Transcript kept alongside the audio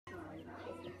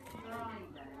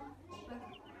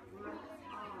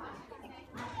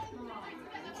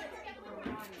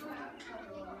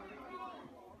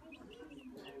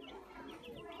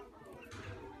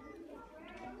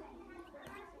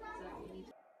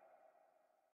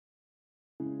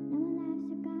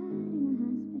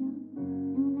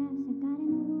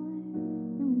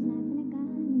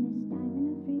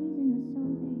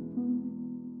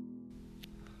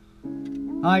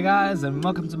Hi guys, and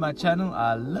welcome to my channel.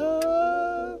 I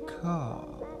love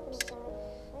carbs.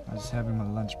 I was just having my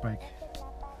lunch break.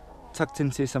 Tucked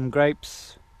into some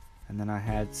grapes, and then I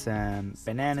had some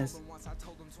bananas.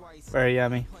 Very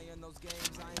yummy.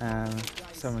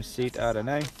 Some receipt, I don't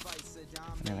know.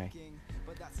 Anyway,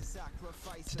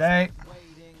 today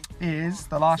is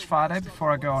the last Friday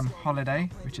before I go on holiday,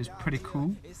 which is pretty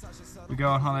cool. We go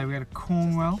on holiday, we go to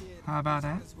Cornwall. How about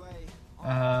that?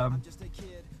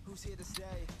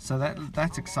 So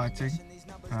that's exciting.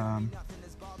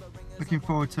 Looking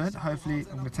forward to it. Hopefully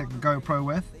I'm going to take the GoPro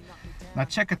with. Now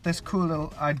check out this cool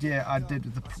little idea I did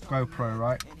with the GoPro,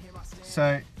 right?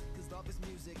 So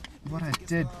what I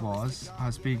did was, I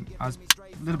was a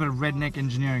little bit of redneck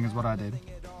engineering is what I did.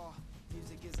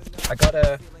 I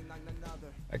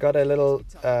got a little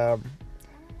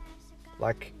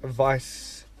like a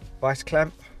vice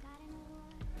clamp.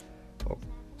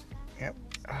 Yep.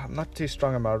 I'm not too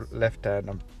strong on my left hand.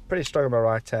 I'm pretty strong on my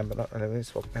right hand, but not. Let me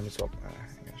swap. I'm gonna show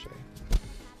you.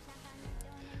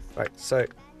 Right. So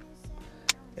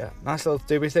yeah, nice little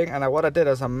doobie thing. And what I did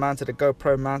is I mounted a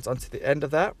GoPro mount onto the end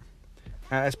of that,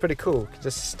 and it's pretty cool. You can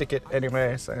just stick it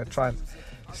anywhere. So I'm gonna try and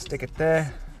stick it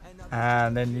there,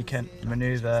 and then you can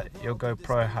maneuver your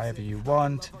GoPro however you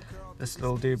want. This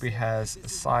little doobie has a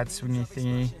side swingy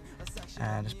thingy,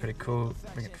 and it's pretty cool.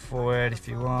 Bring it forward if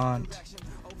you want.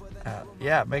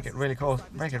 Yeah, make it really cool.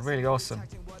 Make it really awesome.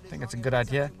 I think it's a good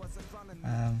idea.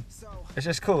 It's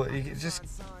just cool. You can just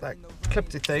like clip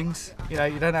to things. You know,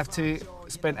 you don't have to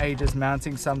spend ages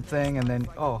mounting something, and then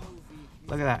oh,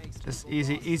 look at that. Just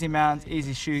easy mount,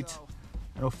 easy shoot,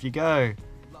 and off you go.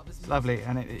 It's lovely,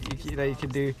 and you know you can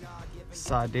do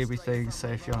side doobie things. So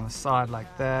if you're on the side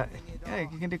like that, yeah,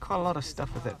 you can do quite a lot of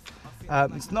stuff with it.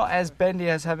 It's not as bendy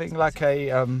as having like a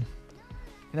you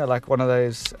know, like one of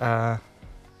those.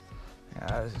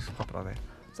 Yeah, just pop it on there.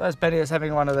 So as bendy as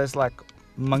having one of those like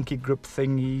monkey grip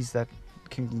thingies that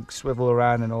can swivel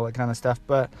around and all that kind of stuff,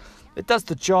 but it does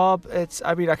the job.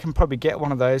 I mean, I can probably get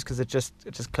one of those because it just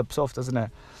clips off, doesn't it?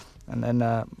 And then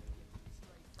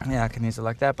yeah, I can use it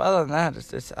like that. But other than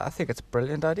that, I think it's a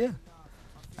brilliant idea,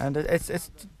 and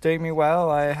it's doing me well.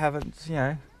 I haven't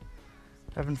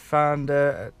found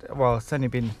well, it's only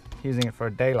been using it for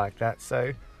a day like that,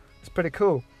 so it's pretty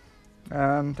cool.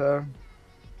 And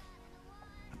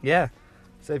yeah,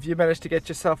 so if you manage to get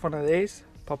yourself one of these,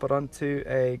 pop it onto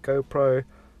a GoPro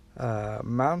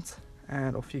mount,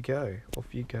 and off you go.